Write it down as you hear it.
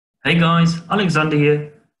Hey guys, Alexander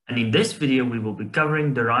here, and in this video we will be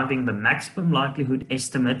covering deriving the maximum likelihood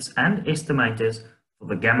estimates and estimators for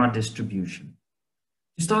the gamma distribution.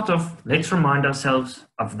 To start off, let's remind ourselves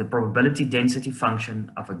of the probability density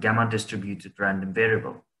function of a gamma distributed random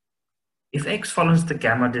variable. If x follows the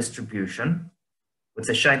gamma distribution with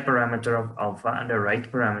a shape parameter of alpha and a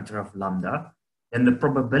rate parameter of lambda, then the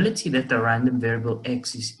probability that the random variable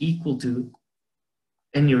x is equal to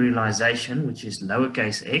any realization, which is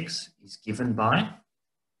lowercase x, is given by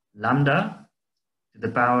lambda to the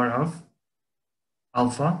power of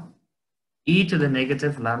alpha, e to the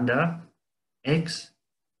negative lambda x,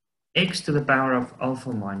 x to the power of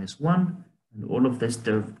alpha minus 1, and all of this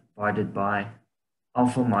divided by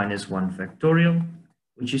alpha minus 1 factorial,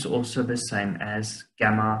 which is also the same as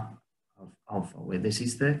gamma of alpha, where this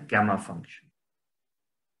is the gamma function.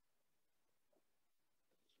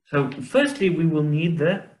 So firstly, we will need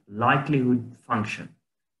the likelihood function.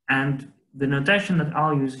 And the notation that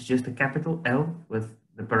I'll use is just a capital L with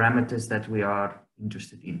the parameters that we are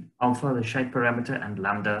interested in. Alpha, the shape parameter, and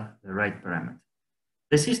lambda, the rate parameter.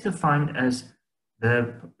 This is defined as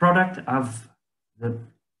the product of the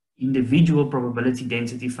individual probability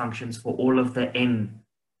density functions for all of the n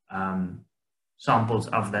samples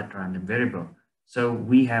of that random variable. So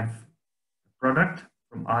we have a product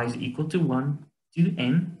from I is equal to 1 to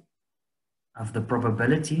n of the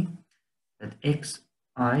probability that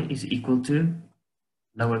xi is equal to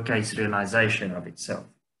lowercase realization of itself,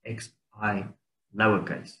 xi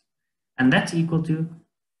lowercase. And that's equal to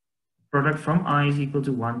product from I is equal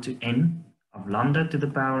to 1 to n of lambda to the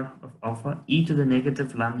power of alpha e to the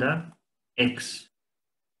negative lambda xi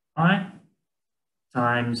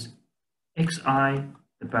times xi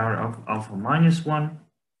the power of alpha minus 1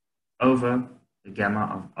 over the gamma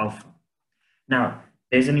of alpha. Now,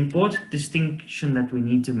 there's an important distinction that we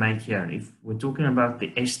need to make here. If we're talking about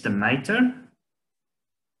the estimator,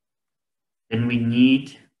 then we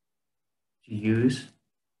need to use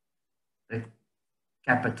the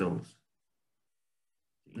capitals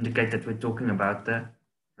to indicate that we're talking about the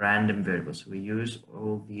random variables. We use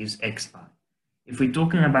all these xi. If we're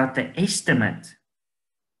talking about the estimate,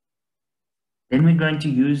 then we're going to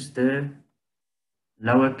use the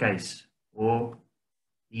lowercase or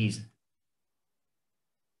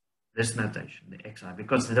this notation, the xi,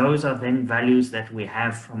 because those are then values that we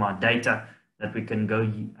have from our data that we can go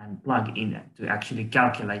and plug in to actually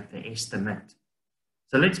calculate the estimate.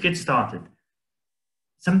 So let's get started.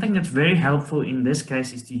 Something that's very helpful in this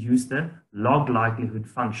case is to use the log likelihood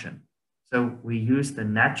function. So we use the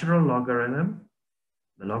natural logarithm,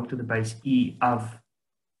 the log to the base e of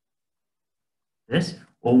this,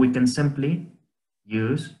 or we can simply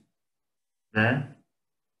use the,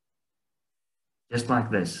 just like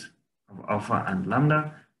this, of alpha and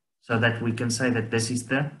lambda, so that we can say that this is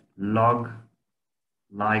the log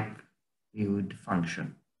likelihood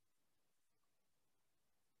function.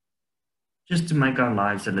 Just to make our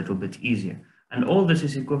lives a little bit easier. And all this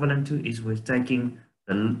is equivalent to is we're taking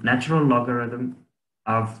the natural logarithm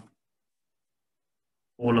of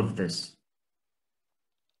all of this.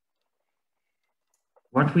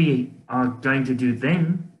 What we are going to do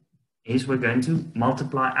then is we're going to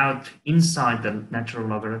multiply out inside the natural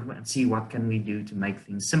logarithm and see what can we do to make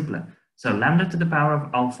things simpler. So lambda to the power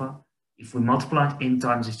of alpha, if we multiply it n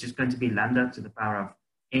times, it's just going to be lambda to the power of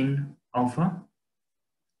n alpha.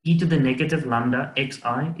 E to the negative lambda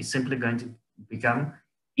xi is simply going to become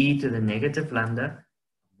e to the negative lambda,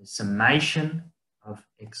 the summation of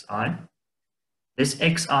xi. This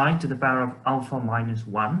xi to the power of alpha minus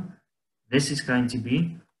 1, this is going to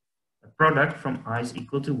be a product from I is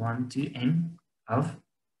equal to 1 to n of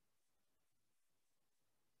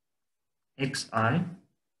xi,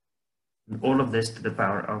 and all of this to the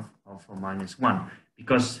power of alpha minus 1,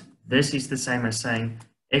 because this is the same as saying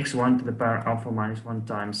x1 to the power alpha minus 1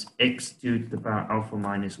 times x2 to the power alpha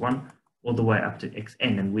minus 1 all the way up to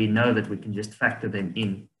xn, and we know that we can just factor them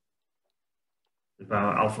in to the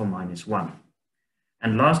power alpha minus 1.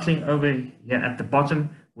 And lastly, over here at the bottom,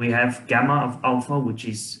 we have gamma of alpha, which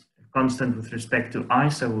is constant with respect to I,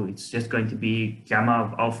 so it's just going to be gamma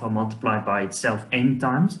of alpha multiplied by itself n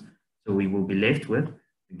times. So we will be left with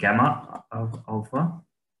the gamma of alpha,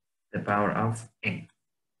 the power of n.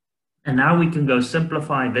 And now we can go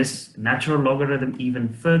simplify this natural logarithm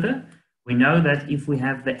even further. We know that if we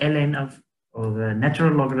have the ln of, or the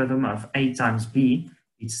natural logarithm of a times b,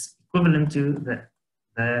 it's equivalent to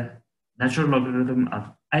the natural logarithm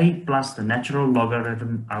of a plus the natural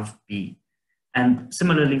logarithm of b. And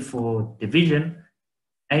similarly for division,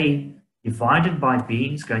 a divided by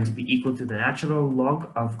b is going to be equal to the natural log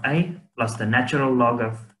of a plus the natural log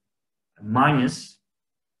of minus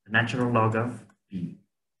the the natural log of b.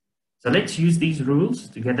 So let's use these rules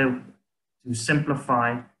together to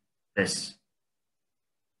simplify this.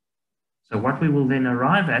 So what we will then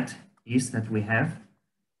arrive at is that we have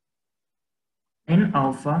n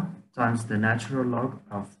alpha times the natural log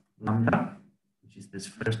of lambda, which is this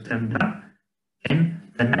first term down,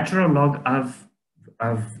 then the natural log of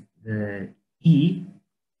the e,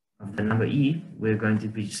 of the number e, we're going to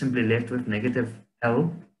be simply left with negative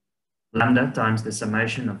L lambda times the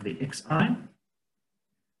summation of the xi.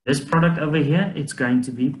 This product over here, it's going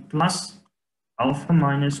to be plus alpha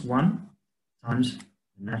minus 1 times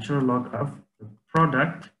the natural log of the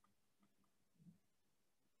product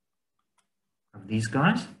of these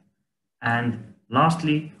guys. And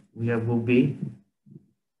lastly, we will be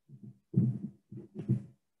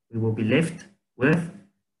left with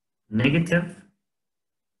negative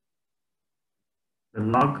the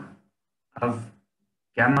log of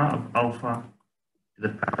gamma of alpha to the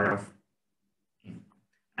power of n.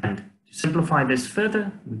 And to simplify this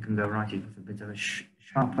further, we can go write it with a bit of a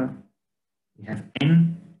sharper. We have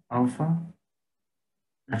n alpha,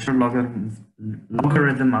 natural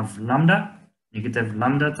logarithm of lambda, negative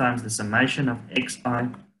lambda times the summation of xi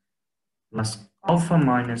plus alpha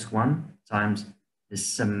minus 1 times the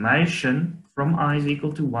summation from I is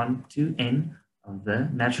equal to 1 to n of the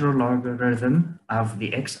natural logarithm of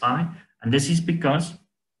the xi. And this is because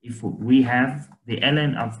if we have the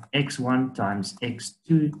ln of x1 times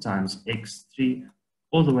x2 times x3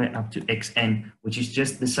 all the way up to xn, which is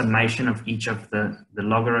just the summation of each of the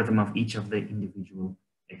logarithm of each of the individual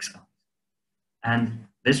xi. And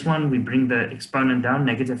this one, we bring the exponent down,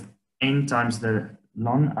 negative n times the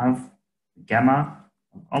ln of gamma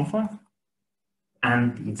of alpha.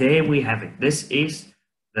 And there we have it. This is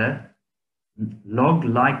the log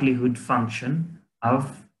likelihood function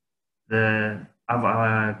of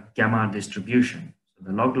our gamma distribution. So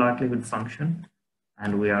the log likelihood function,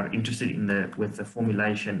 and we are interested in with the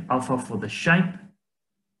formulation alpha for the shape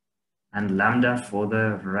and lambda for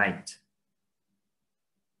the rate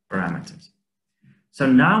parameters. So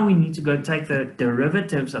now we need to go take the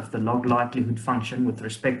derivatives of the log likelihood function with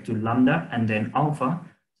respect to lambda and then alpha,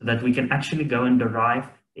 so that we can actually go and derive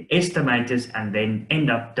the estimators and then end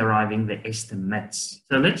up deriving the estimates.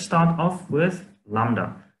 So let's start off with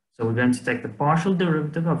lambda. So we're going to take the partial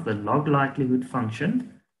derivative of the log likelihood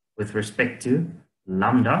function with respect to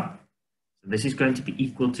lambda. So this is going to be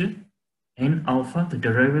equal to n alpha, the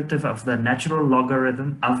derivative of the natural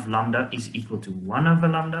logarithm of lambda is equal to 1 over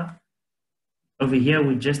lambda. Over here,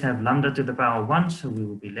 we just have lambda to the power 1, so we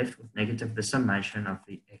will be left with negative the summation of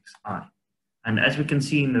the xi. And as we can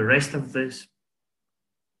see in the rest of this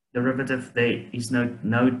derivative, there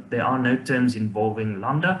are no terms involving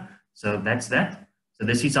lambda, so that's that. So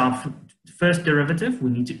this is our first derivative. We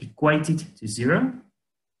need to equate it to 0,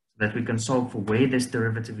 so that we can solve for where this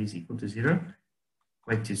derivative is equal to 0.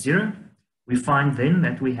 Equate to 0. We find then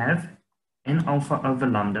that we have n alpha over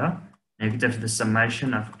lambda, negative the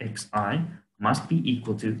summation of xi, must be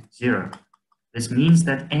equal to 0. This means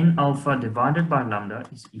that n alpha divided by lambda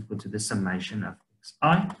is equal to the summation of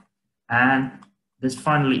xi. And this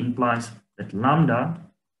finally implies that lambda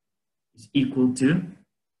is equal to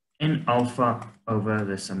n alpha over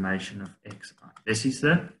the summation of xi. This is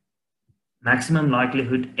the maximum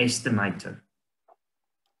likelihood estimator.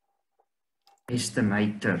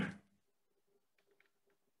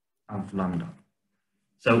 Of lambda.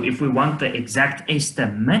 So if we want the exact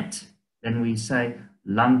estimate, then we say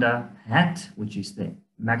lambda hat, which is the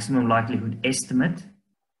maximum likelihood estimate.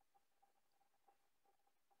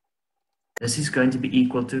 This is going to be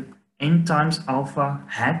equal to n times alpha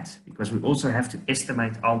hat, because we also have to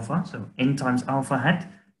estimate alpha. So n times alpha hat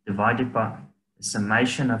divided by the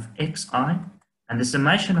summation of xi. And the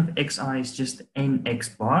summation of xi is just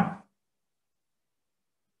nx bar.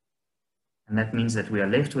 And that means that we are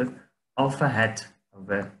left with alpha hat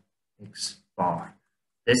over x bar.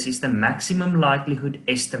 This is the maximum likelihood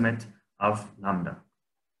estimate of lambda.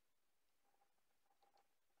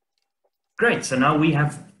 Great, so now we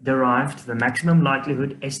have derived the maximum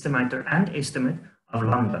likelihood estimator and estimate of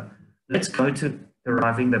lambda. Let's go to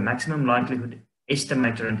deriving the maximum likelihood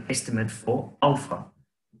estimator and estimate for alpha.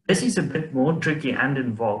 This is a bit more tricky and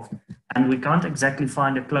involved, and we can't exactly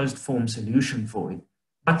find a closed form solution for it,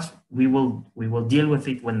 but we will deal with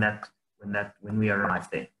it when we arrive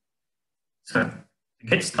there. So to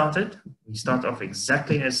get started, we start off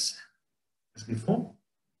exactly as before.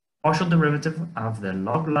 Partial derivative of the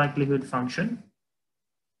log likelihood function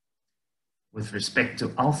with respect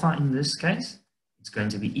to alpha in this case, it's going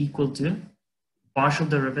to be equal to partial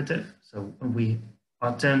derivative. So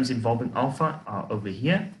our terms involving alpha are over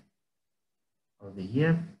here,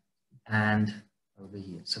 and over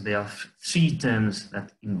here. So there are three terms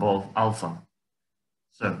that involve alpha.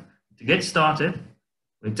 So to get started,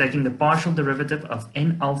 we're taking the partial derivative of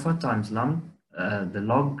n alpha times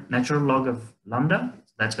the natural log of lambda.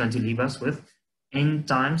 So that's going to leave us with n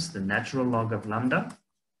times the natural log of lambda.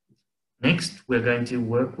 Next, we're going to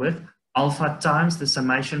work with alpha times the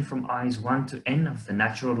summation from I is 1 to n of the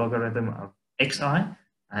natural logarithm of xi.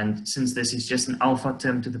 And since this is just an alpha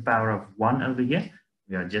term to the power of 1 over here,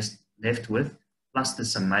 we are just left with plus the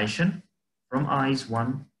summation from I is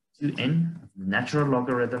 1 to n of the natural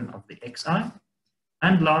logarithm of the xi.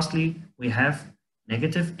 And lastly, we have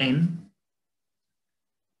negative n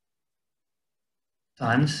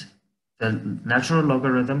times the natural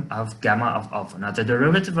logarithm of gamma of alpha. Now, the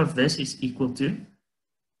derivative of this is equal to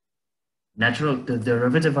the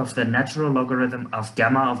derivative of the natural logarithm of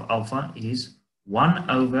gamma of alpha is 1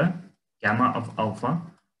 over gamma of alpha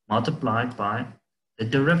multiplied by the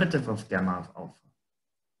derivative of gamma of alpha.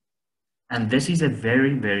 And this is a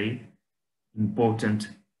very, very important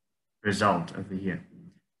result over here.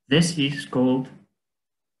 This is called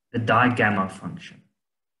the digamma function.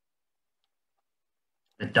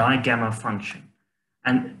 The digamma function.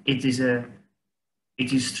 And it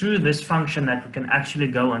is through this function that we can actually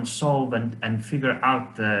go and solve and figure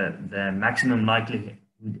out the maximum likelihood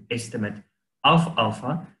estimate of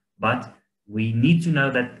alpha, but we need to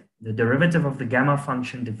know that the derivative of the gamma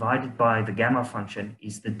function divided by the gamma function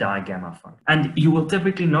is the digamma function. And you will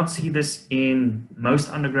typically not see this in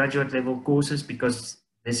most undergraduate level courses because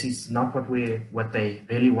this is not what they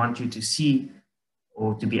really want you to see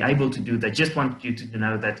or to be able to do. They just want you to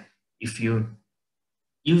know that if you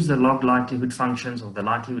use the log likelihood functions or the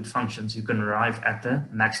likelihood functions, you can arrive at the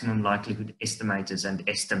maximum likelihood estimators and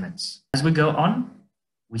estimates. As we go on,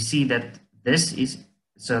 we see that this is,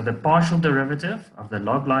 so the partial derivative of the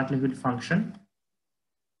log likelihood function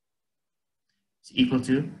is equal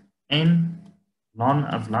to n ln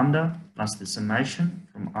of lambda plus the summation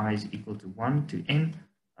from I is equal to 1 to n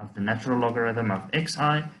of the natural logarithm of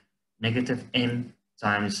xi negative n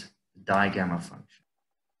times the digamma function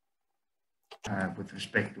with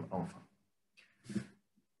respect to alpha.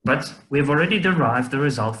 But we've already derived the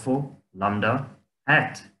result for lambda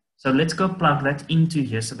hat. So let's go plug that into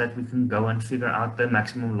here so that we can go and figure out the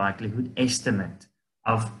maximum likelihood estimate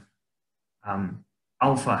of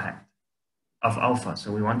alpha hat, of alpha.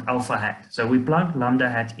 So we want alpha hat. So we plug lambda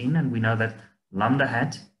hat in and we know that lambda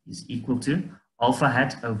hat is equal to alpha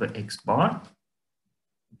hat over x bar.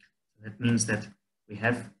 That means that we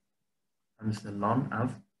have the ln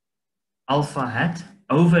of alpha hat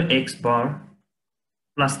over x bar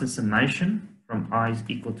plus the summation from I is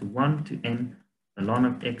equal to 1 to n the ln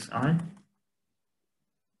of xi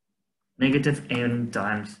negative n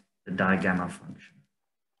times the digamma function.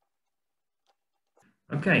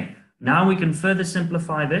 Okay, now we can further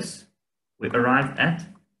simplify this. We arrive at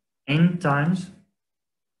n times,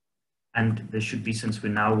 and there should be, since we're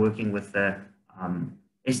now working with the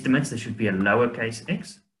estimates, there should be a lowercase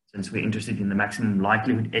x, since we're interested in the maximum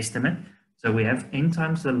likelihood estimate. So we have n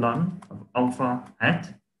times the ln of alpha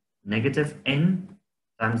hat negative n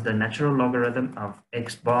times the natural logarithm of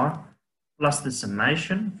x bar plus the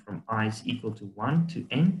summation from I is equal to 1 to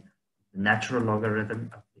n, the natural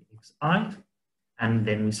logarithm of the xi, and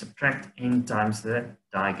then we subtract n times the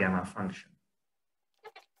digamma function.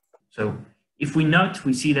 So if we note,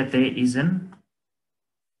 we see that there is an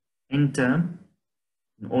n term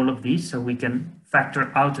in all of these, so we can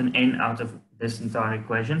factor out an n out of this entire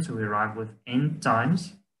equation. So we arrive with n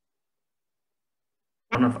times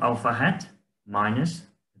 1 of alpha hat minus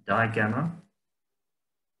the digamma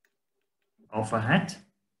alpha hat,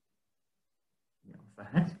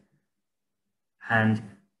 and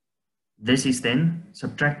this is then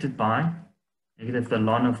subtracted by negative the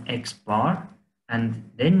ln of x bar,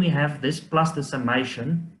 and then we have this plus the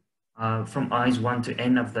summation from I is 1 to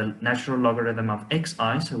n of the natural logarithm of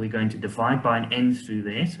xi, so we're going to divide by an n through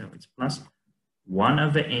there, so it's plus 1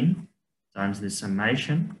 over n times the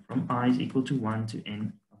summation from I is equal to 1 to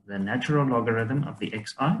n of the natural logarithm of the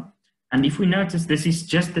xi. And if we notice, this is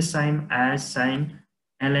just the same as saying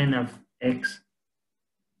ln of x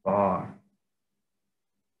bar,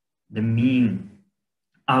 the mean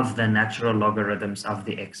of the natural logarithms of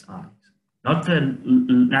the xi's, not the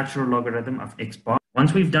natural logarithm of x bar.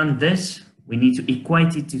 Once we've done this, we need to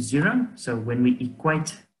equate it to 0. So when we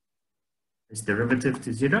equate this derivative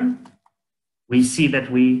to 0, we see that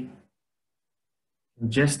we can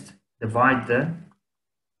just divide the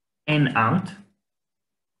n out.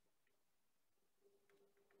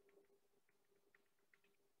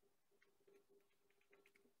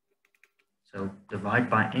 So divide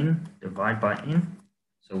by n, divide by n.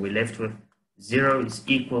 So we're left with 0 is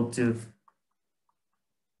equal to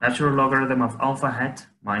natural logarithm of alpha hat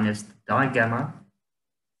minus the digamma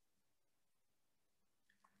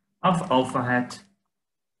of alpha hat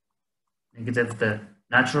negative the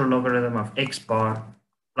natural logarithm of x bar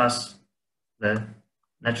plus the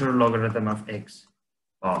natural logarithm of x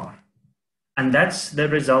bar. And that's the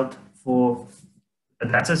result for,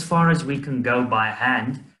 that's as far as we can go by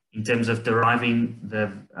hand in terms of deriving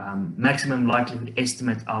the maximum likelihood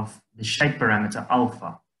estimate of the shape parameter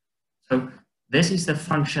alpha. So this is the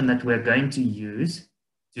function that we're going to use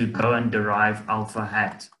to go and derive alpha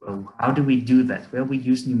hat. Well, how do we do that? Well, we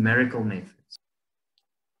use numerical methods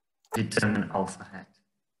to determine alpha hat.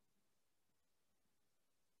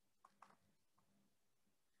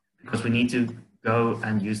 Because we need to go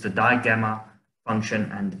and use the digamma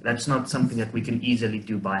function, and that's not something that we can easily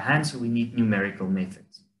do by hand, so we need numerical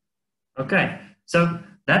methods. Okay, so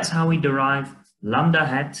that's how we derive lambda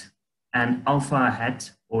hat and alpha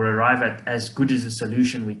hat, or arrive at as good as a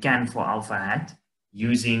solution we can for alpha hat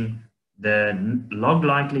using the log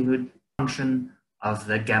likelihood function of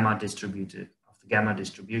the gamma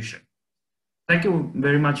distribution. Thank you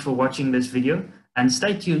very much for watching this video, and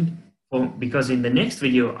stay tuned because in the next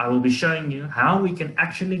video I will be showing you how we can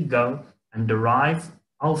actually go and derive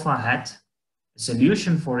alpha hat, a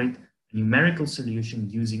solution for it, a numerical solution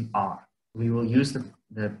using R. We will use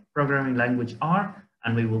the programming language R,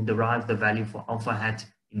 and we will derive the value for alpha hat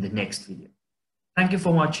in the next video. Thank you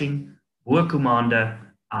for watching. Boer Commander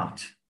out.